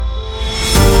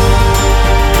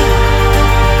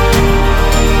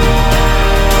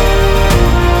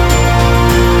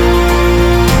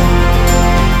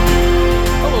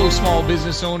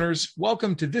listeners.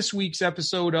 Welcome to this week's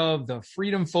episode of the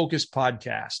Freedom Focused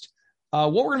podcast.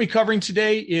 What we're going to be covering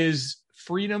today is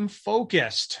freedom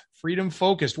focused. Freedom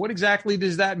focused. What exactly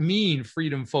does that mean,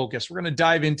 freedom focused? We're going to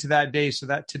dive into that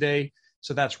today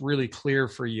so that's really clear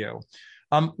for you.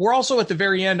 We're also at the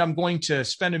very end, I'm going to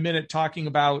spend a minute talking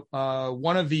about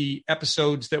one of the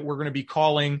episodes that we're going to be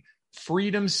calling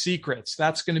Freedom Secrets.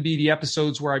 That's going to be the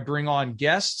episodes where I bring on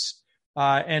guests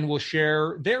and we'll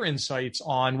share their insights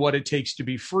on what it takes to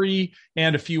be free,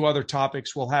 and a few other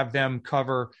topics we'll have them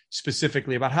cover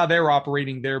specifically about how they're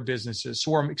operating their businesses.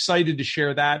 So I'm excited to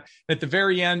share that. At the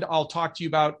very end, I'll talk to you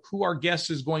about who our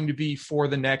guest is going to be for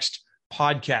the next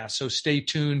podcast. So stay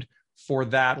tuned for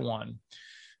that one.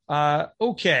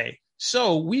 Okay,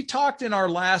 so we talked in our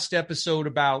last episode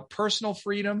about personal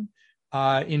freedom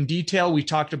in detail. We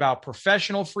talked about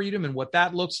professional freedom and what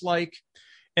that looks like.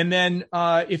 And then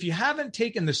if you haven't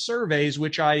taken the surveys,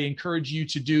 which I encourage you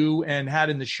to do and had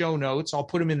in the show notes, I'll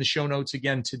put them in the show notes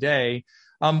again today.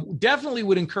 Definitely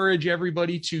would encourage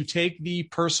everybody to take the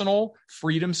personal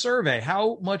freedom survey.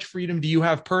 How much freedom do you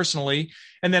have personally?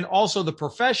 And then also the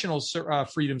professional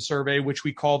freedom survey, which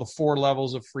we call the 4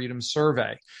 levels of freedom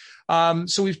survey.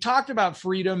 So we've talked about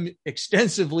freedom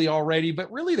extensively already, but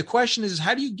really the question is,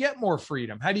 how do you get more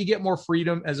freedom? How do you get more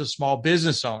freedom as a small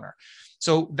business owner?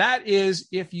 So that is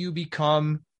if you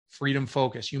become freedom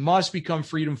focused. You must become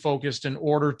freedom focused in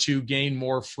order to gain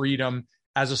more freedom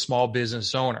as a small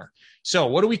business owner. So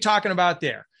what are we talking about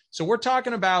there? So we're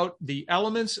talking about the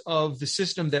elements of the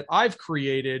system that I've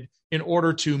created in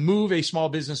order to move a small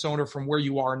business owner from where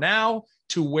you are now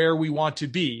to where we want to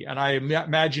be. And I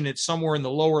imagine it's somewhere in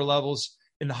the lower levels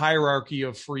in the hierarchy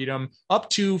of freedom, up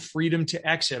to freedom to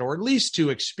exit, or at least to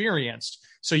experienced,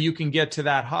 so you can get to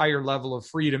that higher level of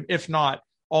freedom, if not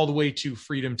all the way to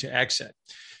freedom to exit.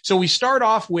 So we start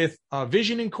off with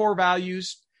vision and core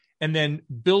values, and then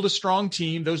build a strong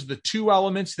team. Those are the 2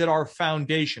 elements that are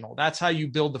foundational. That's how you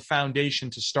build the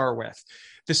foundation to start with.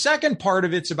 The second part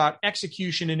of it's about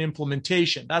execution and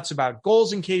implementation. That's about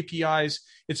goals and KPIs.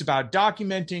 It's about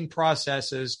documenting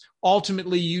processes.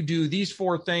 Ultimately, you do these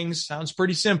 4 things. Sounds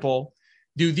pretty simple.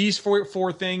 Do these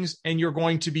four things, and you're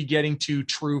going to be getting to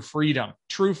true freedom,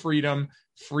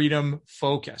 freedom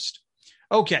focused.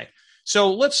 Okay.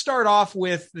 So let's start off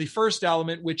with the first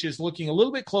element, which is looking a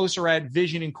little bit closer at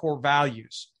vision and core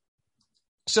values.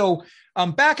 So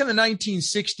back in the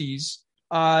 1960s,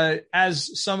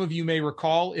 as some of you may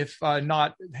recall, if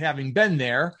not having been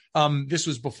there, this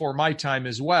was before my time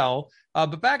as well.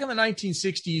 But back in the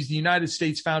 1960s, the United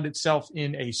States found itself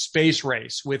in a space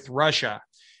race with Russia.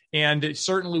 And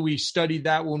certainly we studied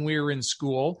that when we were in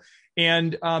school.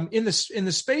 And in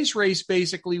the space race,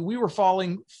 basically, we were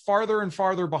falling farther and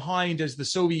farther behind as the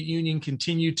Soviet Union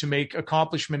continued to make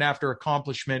accomplishment after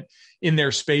accomplishment in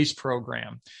their space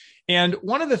program. And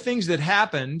one of the things that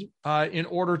happened in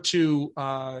order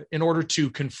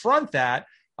to confront that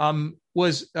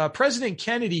was President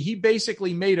Kennedy. He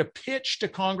basically made a pitch to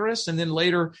Congress, and then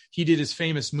later he did his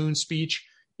famous moon speech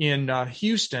in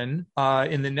Houston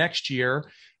in the next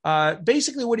year.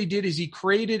 Basically what he did is he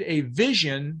created a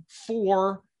vision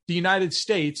for the United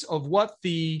States of what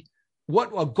a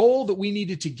goal that we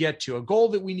needed to get to, a goal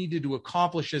that we needed to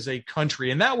accomplish as a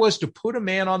country. And that was to put a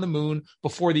man on the moon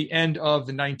before the end of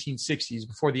the 1960s,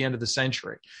 before the end of the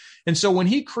century. And so when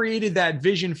he created that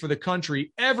vision for the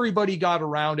country, everybody got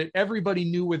around it. Everybody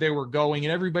knew where they were going,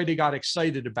 and everybody got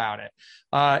excited about it.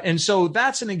 And so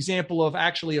that's an example of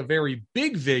actually a very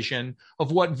big vision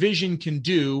of what vision can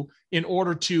do in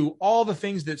order to all the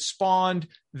things that spawned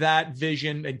that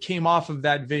vision and came off of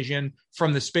that vision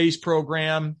from the space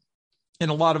program and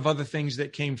a lot of other things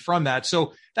that came from that.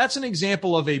 So that's an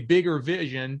example of a bigger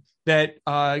vision that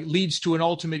leads to an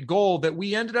ultimate goal that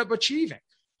we ended up achieving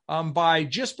by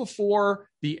just before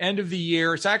the end of the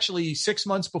year. It's actually 6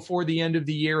 months before the end of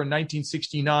the year in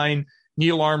 1969,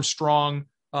 Neil Armstrong,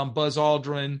 Buzz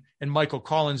Aldrin, and Michael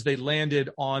Collins, they landed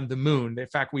on the moon. In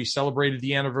fact, we celebrated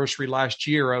the anniversary last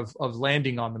year of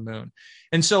landing on the moon.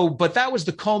 And so, but that was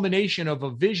the culmination of a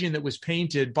vision that was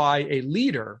painted by a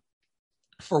leader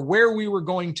for where we were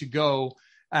going to go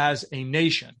as a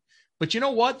nation. But you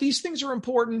know what? These things are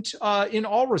important in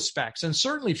all respects, and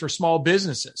certainly for small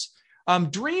businesses.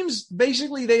 Dreams,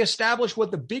 basically, they establish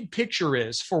what the big picture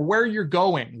is for where you're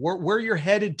going, where you're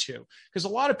headed to. Because a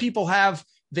lot of people have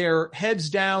their heads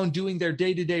down doing their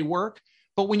day-to-day work.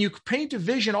 But when you paint a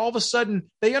vision, all of a sudden,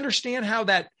 they understand how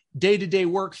that day-to-day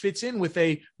work fits in with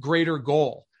a greater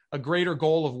goal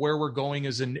of where we're going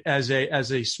as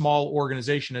a small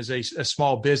organization, as a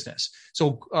small business.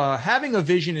 So having a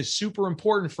vision is super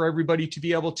important for everybody to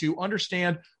be able to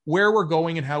understand where we're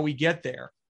going and how we get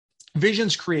there.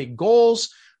 Visions create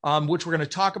goals, which we're going to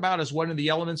talk about as one of the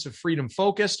elements of Freedom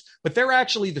Focused, but they're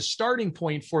actually the starting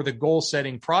point for the goal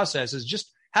setting process, is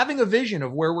just having a vision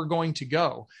of where we're going to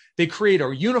go. They create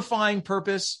a unifying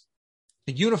purpose,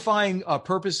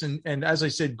 and as I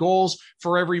said, goals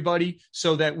for everybody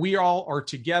so that we all are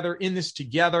together in this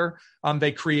together.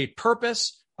 They create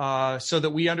purpose so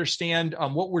that we understand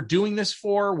what we're doing this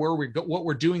for, what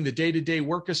we're doing the day-to-day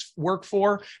work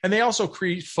for. And they also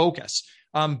create focus.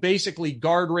 Basically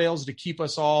guardrails to keep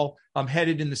us all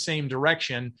headed in the same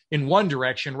direction, in one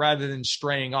direction, rather than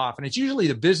straying off. And it's usually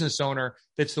the business owner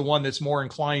that's the one that's more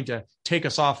inclined to take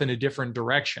us off in a different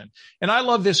direction. And I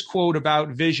love this quote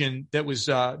about vision that was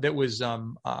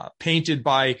painted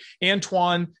by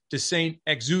Antoine de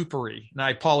Saint-Exupéry. And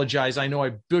I apologize. I know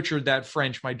I butchered that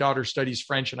French. My daughter studies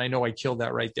French, and I know I killed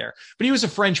that right there. But he was a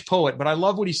French poet. But I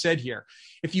love what he said here.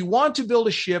 If you want to build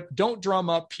a ship, don't drum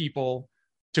up people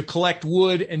to collect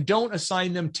wood, and don't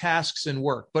assign them tasks and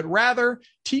work, but rather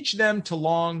teach them to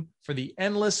long for the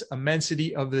endless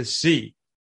immensity of the sea.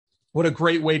 What a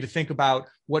great way to think about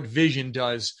what vision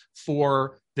does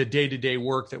for the day-to-day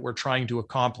work that we're trying to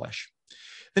accomplish.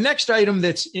 The next item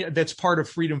that's part of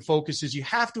Freedom Focus is you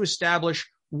have to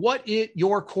establish what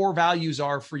your core values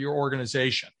are for your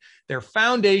organization. They're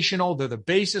foundational. They're the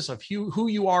basis of who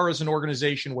you are as an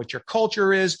organization, what your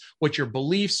culture is, what your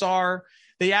beliefs are.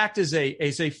 They act as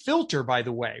a filter, by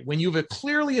the way. When you've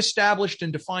clearly established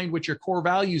and defined what your core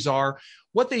values are,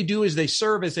 what they do is they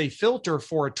serve as a filter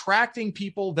for attracting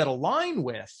people that align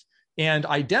with and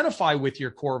identify with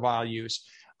your core values.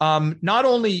 Not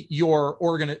only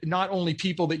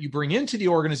people that you bring into the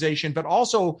organization, but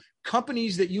also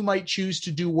companies that you might choose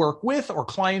to do work with, or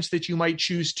clients that you might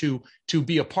choose to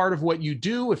be a part of what you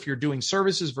do if you're doing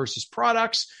services versus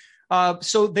products.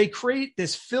 So they create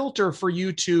this filter for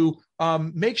you to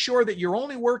make sure that you're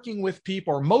only working with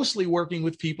people, or mostly working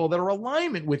with people that are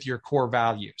alignment with your core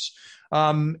values.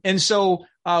 And so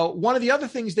one of the other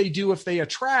things they do, if they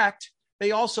attract,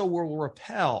 they also will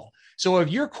repel. So if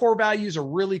your core values are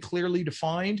really clearly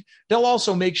defined, they'll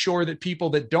also make sure that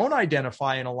people that don't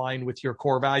identify and align with your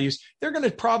core values, they're going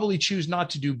to probably choose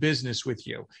not to do business with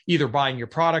you, either buying your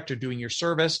product or doing your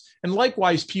service. And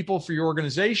likewise, people for your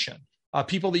organization.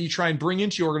 People that you try and bring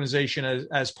into your organization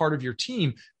as part of your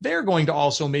team, they're going to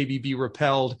also maybe be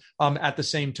repelled at the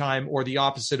same time, or the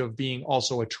opposite of being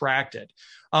also attracted.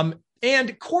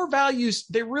 And core values,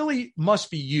 they really must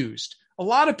be used. A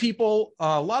lot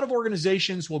of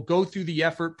organizations will go through the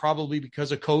effort, probably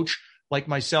because a coach like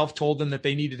myself told them that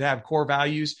they needed to have core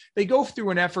values. They go through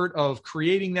an effort of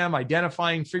creating them,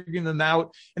 identifying, figuring them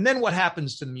out. And then what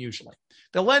happens to them usually?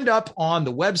 They'll end up on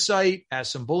the website as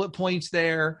some bullet points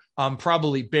there,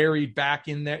 probably buried back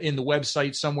in the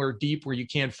website somewhere deep where you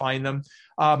can't find them.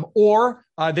 Or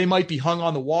they might be hung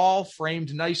on the wall,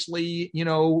 framed nicely,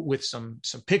 with some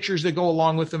pictures that go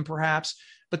along with them perhaps.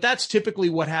 But that's typically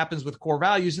what happens with core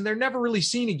values. And they're never really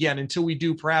seen again until we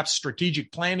do perhaps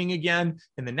strategic planning again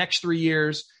in the next 3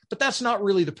 years. But that's not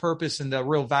really the purpose and the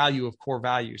real value of core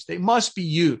values. They must be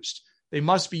used. They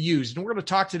must be used. And we're going to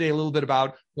talk today a little bit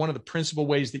about one of the principal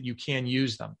ways that you can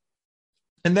use them.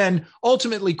 And then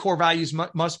ultimately, core values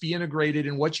must be integrated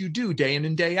in what you do day in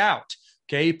and day out.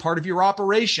 Okay, part of your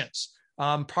operations,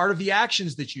 part of the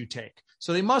actions that you take.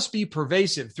 So they must be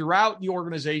pervasive throughout the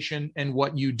organization and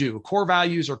what you do. Core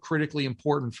values are critically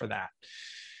important for that.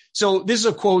 So this is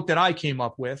a quote that I came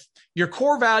up with. Your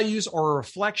core values are a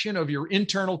reflection of your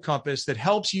internal compass that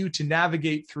helps you to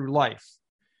navigate through life.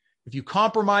 If you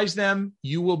compromise them,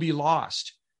 you will be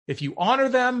lost. If you honor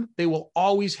them, they will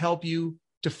always help you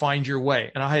to find your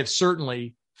way. And I have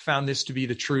certainly found this to be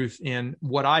the truth in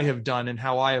what I have done and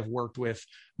how I have worked with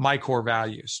my core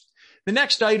values. The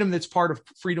next item that's part of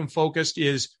Freedom Focused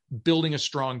is building a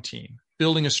strong team,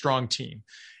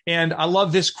 And I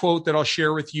love this quote that I'll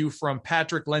share with you from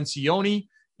Patrick Lencioni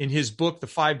in his book, The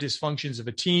 5 Dysfunctions of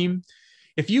a Team.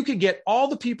 If you could get all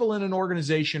the people in an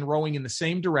organization rowing in the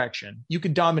same direction, you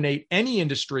could dominate any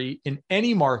industry in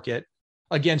any market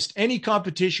against any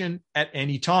competition at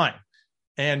any time.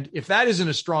 And if that isn't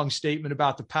a strong statement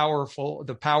about the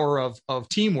power of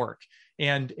teamwork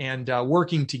and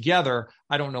working together,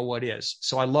 I don't know what is.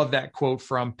 So I love that quote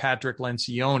from Patrick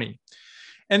Lencioni.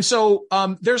 And so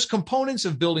there's components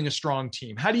of building a strong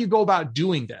team. How do you go about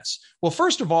doing this? Well,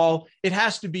 first of all, it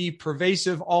has to be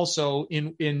pervasive also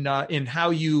in how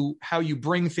you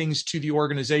bring things to the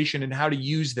organization and how to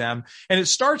use them. And it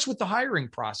starts with the hiring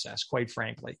process, quite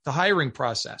frankly, the hiring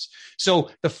process. So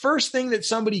the first thing that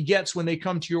somebody gets when they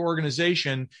come to your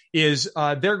organization is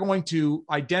they're going to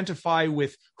identify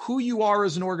with who you are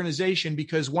as an organization,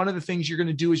 because one of the things you're going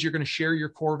to do is you're going to share your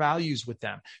core values with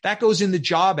them. That goes in the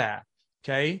job ad.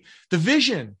 Okay. The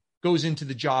vision goes into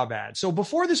the job ad. So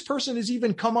before this person has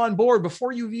even come on board,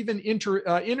 before you've even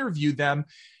interviewed them,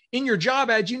 in your job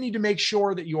ad, you need to make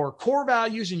sure that your core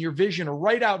values and your vision are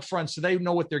right out front so they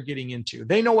know what they're getting into.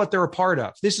 They know what they're a part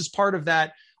of. This is part of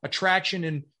that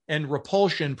attraction and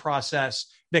repulsion process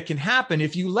that can happen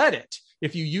if you let it,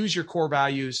 if you use your core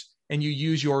values and you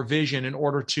use your vision in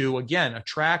order to, again,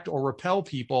 attract or repel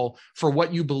people for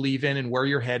what you believe in and where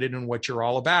you're headed and what you're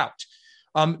all about.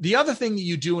 The other thing that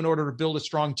you do in order to build a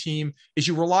strong team is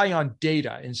you rely on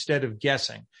data instead of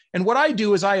guessing. And what I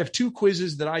do is I have 2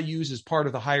 quizzes that I use as part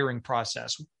of the hiring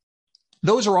process.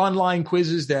 Those are online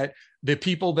quizzes that the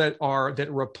people that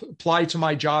reply to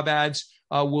my job ads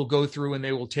will go through, and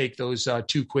they will take those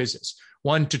 2 quizzes.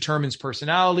 One determines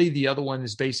personality. The other one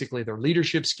is basically their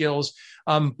leadership skills.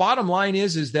 Bottom line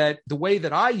is that the way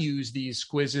that I use these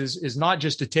quizzes is not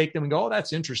just to take them and go, oh,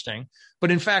 that's interesting. But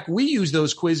in fact, we use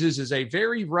those quizzes as a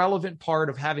very relevant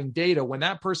part of having data. When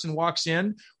that person walks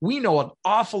in, we know an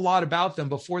awful lot about them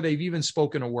before they've even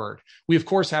spoken a word. We, of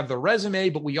course, have the resume,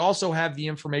 but we also have the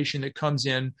information that comes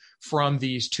in from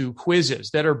these 2 quizzes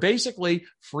that are basically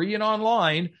free and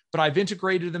online, but I've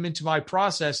integrated them into my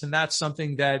process. And that's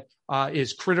something that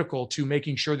is critical to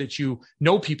making sure that you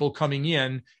know people coming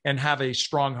in and have a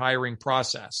strong hiring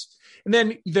process. And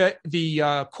then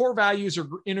the core values are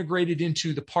integrated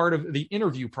into the part of the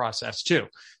interview process too.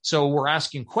 So we're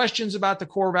asking questions about the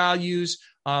core values.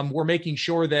 We're making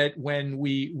sure that when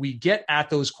we get at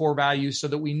those core values so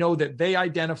that we know that they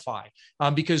identify,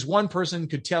 because one person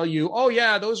could tell you, oh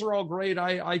yeah, those are all great.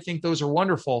 I think those are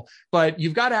wonderful, but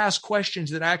you've got to ask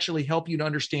questions that actually help you to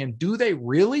understand, do they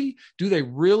really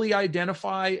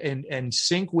identify and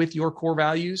sync with your core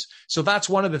values? So that's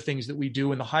one of the things that we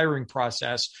do in the hiring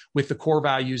process with the core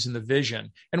values and the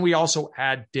vision. And we also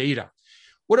add data.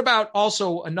 What about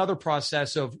also another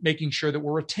process of making sure that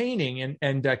we're retaining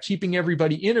and keeping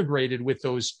everybody integrated with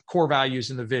those core values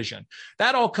and the vision?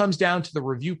 That all comes down to the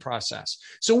review process.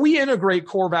 So we integrate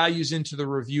core values into the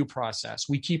review process.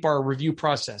 We keep our review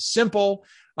process simple.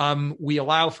 We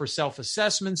allow for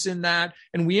self-assessments in that,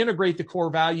 and we integrate the core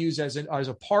values as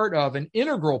a part of an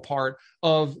integral part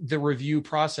of the review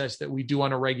process that we do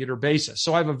on a regular basis.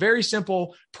 So I have a very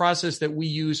simple process that we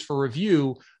use for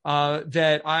review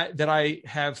that I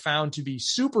have found to be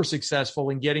super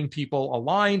successful in getting people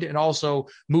aligned and also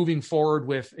moving forward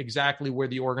with exactly where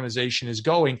the organization is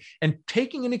going and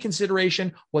taking into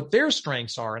consideration what their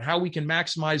strengths are and how we can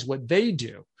maximize what they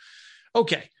do.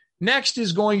 Okay. Next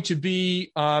is going to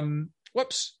be,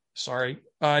 next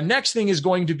thing is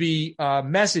going to be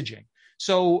messaging.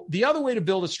 So the other way to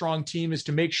build a strong team is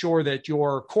to make sure that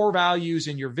your core values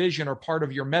and your vision are part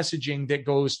of your messaging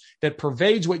that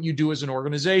pervades what you do as an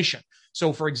organization.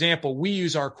 So for example, we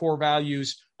use our core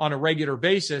values on a regular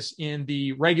basis in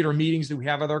the regular meetings that we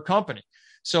have with our company.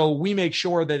 So we make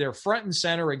sure that they're front and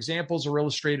center. Examples are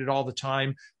illustrated all the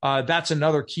time. That's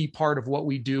another key part of what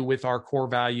we do with our core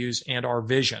values and our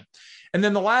vision. And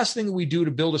then the last thing that we do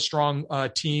to build a strong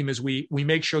team is we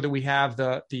make sure that we have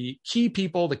the key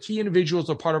people, the key individuals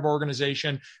that are part of our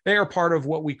organization. They are part of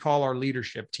what we call our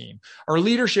leadership team. Our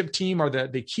leadership team are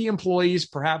the key employees,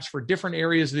 perhaps for different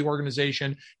areas of the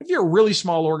organization. If you're a really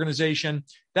small organization,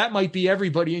 that might be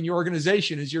everybody in your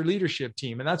organization is your leadership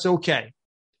team, and that's okay.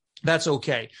 That's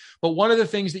okay. But one of the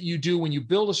things that you do when you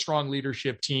build a strong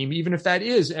leadership team, even if that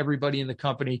is everybody in the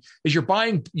company, is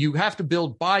you have to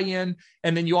build buy-in,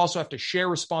 and then you also have to share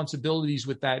responsibilities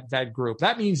with that group.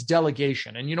 That means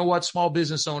delegation. And you know what? Small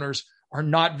business owners are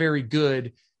not very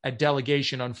good at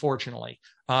delegation, unfortunately.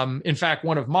 In fact,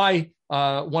 one of my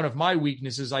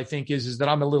weaknesses, I think, is that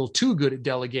I'm a little too good at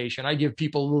delegation. I give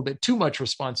people a little bit too much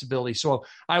responsibility. So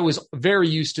I was very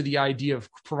used to the idea of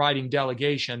providing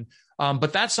delegation.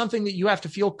 But that's something that you have to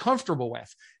feel comfortable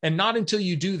with. And not until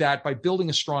you do that by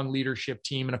building a strong leadership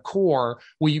team and a core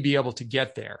will you be able to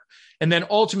get there. And then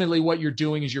ultimately what you're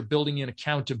doing is you're building in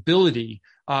accountability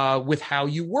with how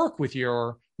you work with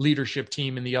your leadership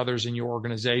team and the others in your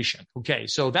organization. Okay,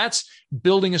 so that's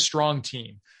building a strong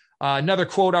team. Another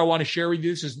quote I want to share with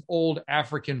you, this is an old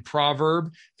African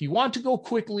proverb. If you want to go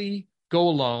quickly, go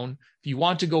alone. If you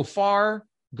want to go far,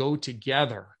 go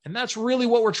together. And that's really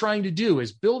what we're trying to do,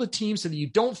 is build a team so that you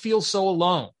don't feel so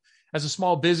alone as a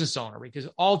small business owner, because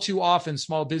all too often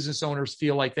small business owners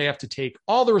feel like they have to take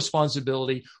all the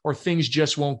responsibility or things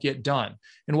just won't get done.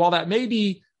 And while that may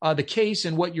be the case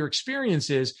and what your experience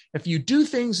is, if you do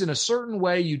things in a certain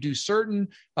way, you do certain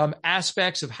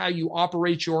aspects of how you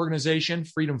operate your organization,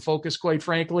 Freedom Focus, quite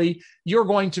frankly, you're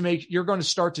going to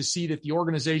start to see that the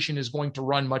organization is going to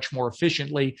run much more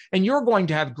efficiently, and you're going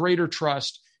to have greater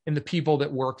trust in the people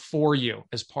that work for you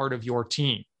as part of your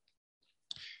team.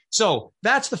 So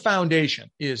that's the foundation,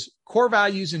 is core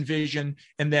values and vision,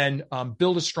 and then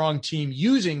build a strong team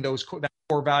using that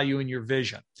core value in your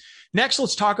vision. Next,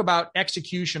 let's talk about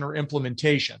execution or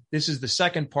implementation. This is the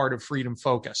second part of Freedom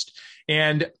Focused.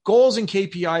 And goals and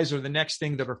KPIs are the next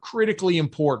thing that are critically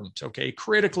important, okay?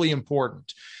 Critically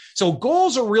important. So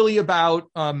goals are really about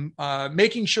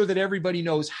making sure that everybody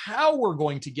knows how we're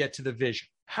going to get to the vision.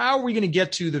 How are we going to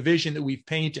get to the vision that we've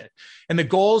painted? And the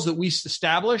goals that we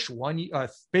establish,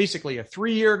 basically a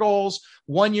 3-year goals,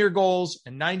 1-year goals,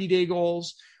 and 90-day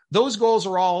goals. Those goals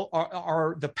are all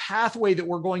are the pathway that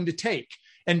we're going to take.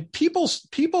 And people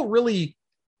really,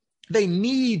 they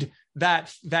need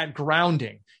that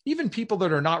grounding. Even people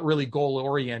that are not really goal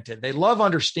oriented, they love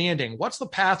understanding what's the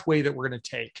pathway that we're going to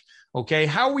take. Okay,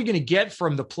 how are we going to get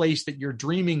from the place that you're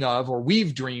dreaming of, or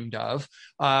we've dreamed of?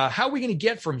 How are we going to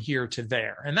get from here to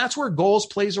there? And that's where goals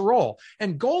plays a role.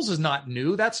 And goals is not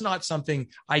new. That's not something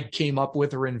I came up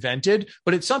with or invented,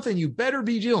 but it's something you better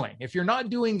be doing. If you're not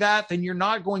doing that, then you're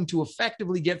not going to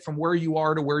effectively get from where you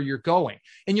are to where you're going.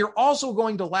 And you're also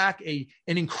going to lack an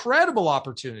incredible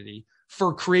opportunity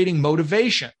for creating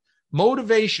motivation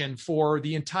for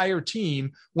the entire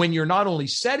team when you're not only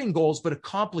setting goals, but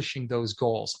accomplishing those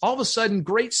goals. All of a sudden,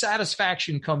 great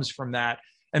satisfaction comes from that.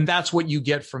 And that's what you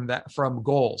get from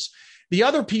goals. The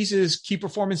other piece is key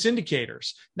performance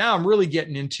indicators. Now I'm really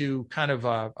getting into kind of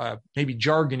maybe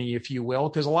jargony, if you will,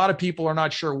 because a lot of people are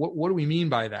not sure what do we mean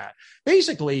by that.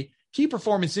 Basically, key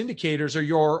performance indicators are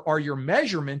your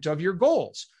measurement of your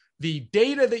goals, the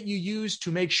data that you use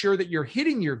to make sure that you're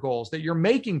hitting your goals, that you're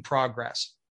making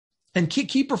progress. And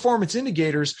key performance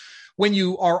indicators, when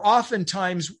you are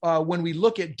oftentimes, when we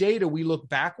look at data, we look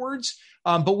backwards,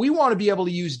 but we want to be able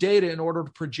to use data in order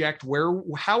to project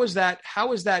how is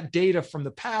that data from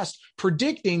the past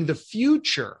predicting the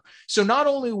future? So not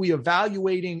only are we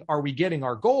evaluating, are we getting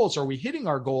our goals? Are we hitting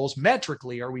our goals?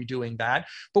 Metrically, are we doing that?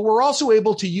 But we're also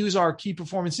able to use our key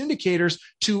performance indicators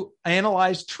to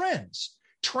analyze trends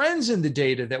in the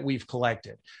data that we've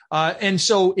collected. And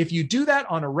so if you do that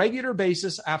on a regular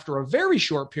basis after a very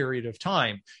short period of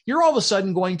time, you're all of a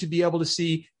sudden going to be able to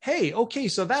see, hey, okay,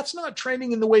 so that's not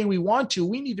trending in the way we want to.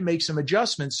 We need to make some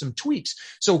adjustments, some tweaks.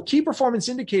 So key performance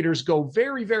indicators go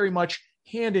very, very much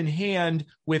hand in hand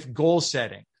with goal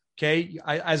setting. Okay.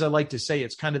 As I like to say,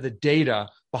 it's kind of the data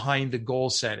behind the goal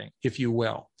setting, if you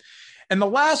will. And the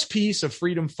last piece of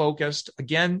Freedom Focused,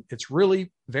 again, it's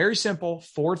really very simple,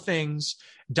 4 things: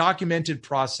 documented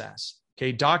process.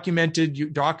 Okay,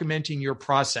 documenting your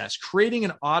process, creating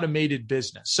an automated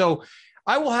business. So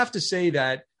I will have to say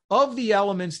that of the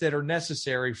elements that are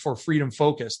necessary for Freedom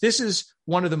Focused, this is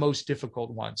one of the most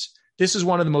difficult ones. It's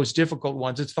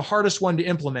the hardest one to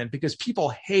implement because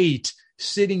people hate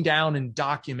sitting down and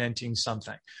documenting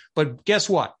something. But guess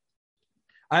what?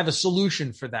 I have a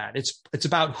solution for that. It's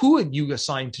about who you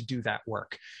assign to do that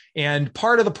work. And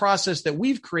part of the process that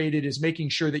we've created is making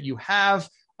sure that you have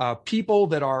people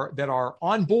that are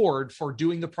on board for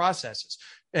doing the processes.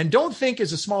 And don't think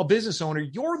as a small business owner,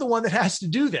 you're the one that has to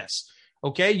do this.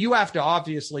 Okay. You have to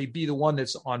obviously be the one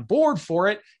that's on board for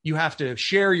it. You have to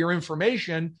share your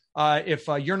information. If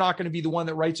you're not going to be the one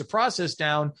that writes a process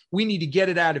down, we need to get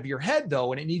it out of your head,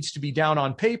 though, and it needs to be down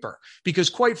on paper. Because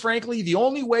quite frankly, the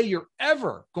only way you're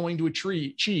ever going to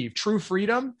achieve true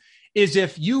freedom is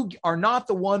if you are not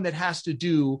the one that has to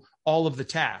do all of the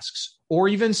tasks or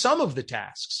even some of the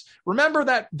tasks. Remember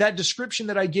that description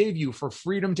that I gave you for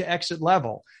freedom to exit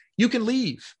level. You can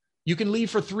leave. You can leave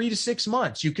for 3 to 6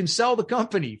 months. You can sell the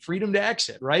company, freedom to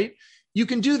exit, right? You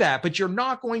can do that, but you're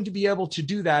not going to be able to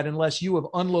do that unless you have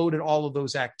unloaded all of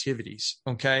those activities,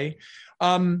 okay?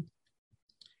 And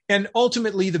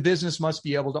ultimately, the business must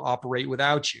be able to operate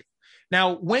without you.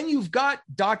 Now, when you've got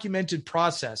documented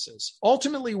processes,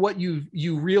 ultimately what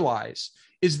you realize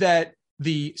is that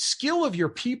the skill of your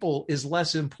people is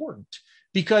less important.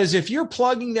 Because if you're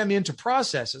plugging them into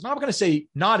processes, and I'm going to say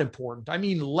not important, I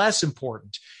mean less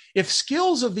important. If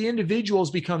skills of the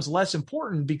individuals becomes less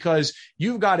important because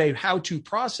you've got a how-to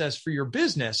process for your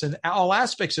business and all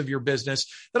aspects of your business,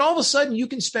 then all of a sudden you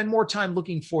can spend more time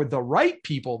looking for the right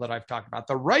people that I've talked about.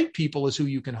 The right people is who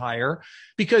you can hire,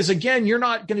 because again, you're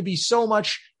not going to be so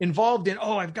much involved in,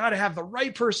 oh, I've got to have the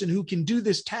right person who can do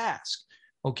this task.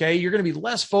 Okay, you're going to be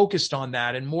less focused on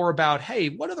that and more about, hey,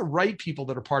 what are the right people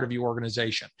that are part of your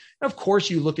organization? And of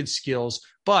course, you look at skills,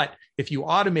 but if you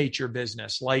automate your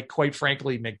business, like quite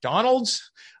frankly, McDonald's,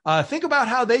 think about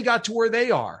how they got to where they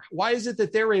are. Why is it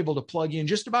that they're able to plug in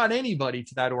just about anybody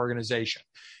to that organization?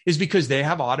 Is because they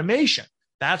have automation.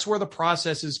 That's where the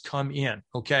processes come in,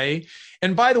 okay?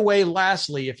 And by the way,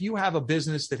 lastly, if you have a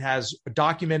business that has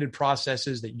documented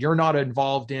processes that you're not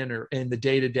involved in or in the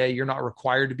day-to-day, you're not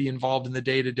required to be involved in the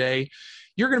day-to-day,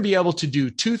 you're going to be able to do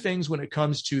two things when it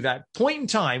comes to that point in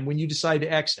time when you decide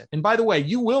to exit. And by the way,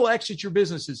 you will exit your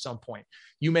business at some point.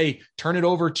 You may turn it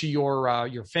over to your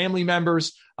family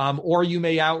members, or you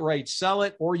may outright sell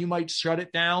it, or you might shut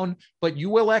it down, but you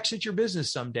will exit your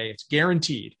business someday. It's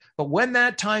guaranteed. But when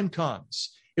that time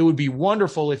comes, it would be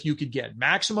wonderful if you could get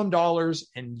maximum dollars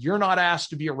and you're not asked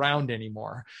to be around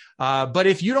anymore. But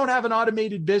if you don't have an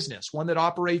automated business, one that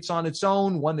operates on its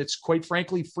own, one that's quite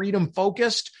frankly freedom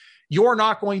focused, you're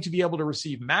not going to be able to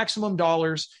receive maximum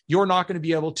dollars. You're not going to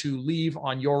be able to leave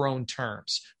on your own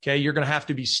terms. Okay. You're going to have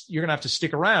to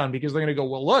stick around because they're going to go,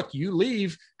 well, look, you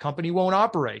leave, company won't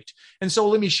operate. And so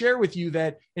let me share with you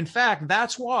that, in fact,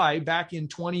 that's why back in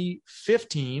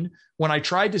 2015, when I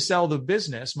tried to sell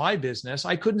my business,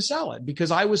 I couldn't sell it because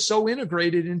I was so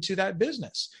integrated into that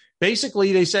business.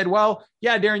 Basically, they said, well,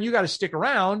 yeah, Darren, you got to stick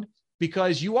around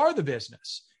because you are the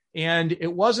business. And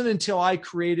it wasn't until I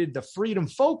created the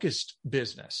freedom-focused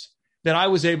business that I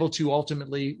was able to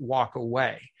ultimately walk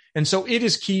away. And so it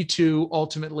is key to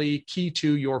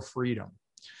your freedom.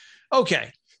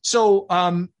 Okay,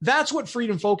 so that's what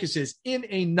freedom focus is in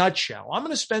a nutshell. I'm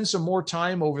going to spend some more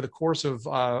time over the course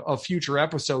of future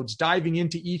episodes diving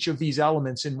into each of these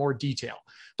elements in more detail.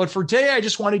 But for today, I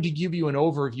just wanted to give you an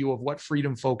overview of what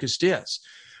freedom focused is.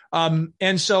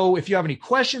 And so if you have any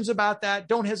questions about that,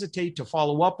 don't hesitate to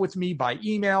follow up with me by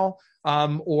email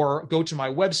or go to my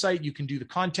website. You can do the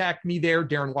contact me there,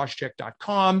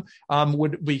 darrenwashcheck.com.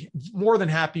 Would be more than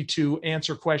happy to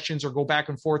answer questions or go back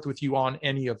and forth with you on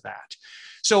any of that.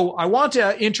 So I want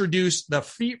to introduce the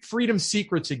Freedom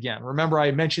Secrets again. Remember,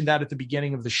 I mentioned that at the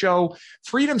beginning of the show.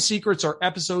 Freedom Secrets are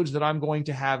episodes that I'm going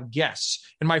to have guests.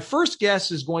 And my first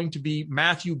guest is going to be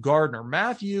Matthew Gardner.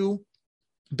 Matthew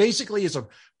basically is a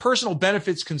personal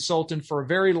benefits consultant for a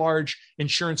very large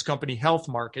insurance company, Health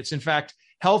Markets. In fact,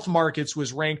 Health Markets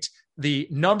was ranked the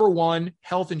 #1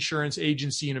 health insurance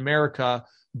agency in America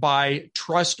by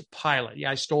Trustpilot.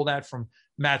 Yeah, I stole that from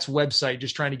Matt's website,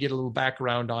 just trying to get a little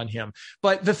background on him.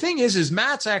 But the thing is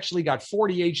Matt's actually got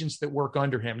 40 agents that work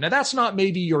under him. Now, that's not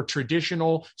maybe your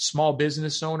traditional small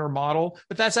business owner model,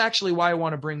 but that's actually why I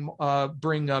want to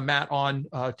bring Matt on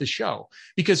the show,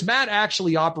 because Matt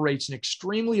actually operates an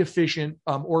extremely efficient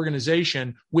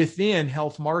organization within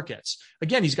Health Markets.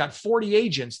 Again, he's got 40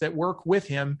 agents that work with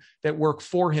him, that work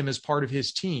for him as part of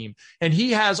his team. And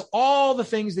he has all the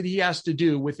things that he has to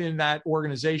do within that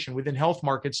organization, within Health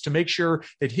Markets, to make sure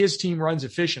that his team runs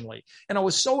efficiently. And I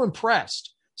was so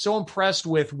impressed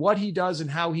with what he does and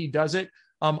how he does it.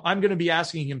 I'm going to be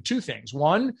asking him two things.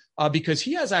 One, because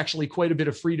he has actually quite a bit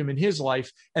of freedom in his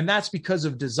life, and that's because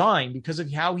of design, because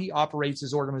of how he operates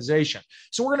his organization.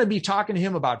 So we're going to be talking to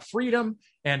him about freedom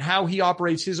and how he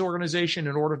operates his organization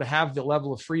in order to have the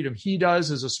level of freedom he does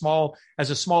as a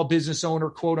small business owner,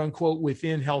 quote unquote,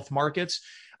 within Health Markets.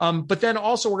 But then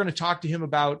also we're going to talk to him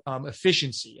about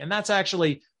efficiency, and that's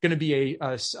actually going to be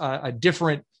a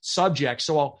different subject.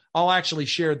 So I'll actually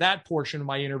share that portion of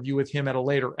my interview with him at a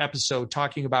later episode,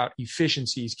 talking about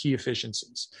efficiencies, key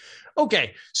efficiencies.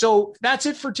 Okay, so that's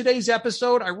it for today's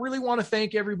episode. I really want to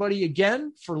thank everybody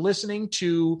again for listening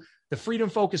to the Freedom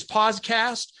Focus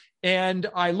podcast, and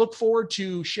I look forward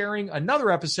to sharing another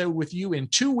episode with you in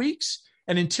 2 weeks.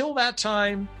 And until that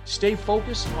time, stay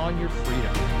focused on your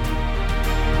freedom.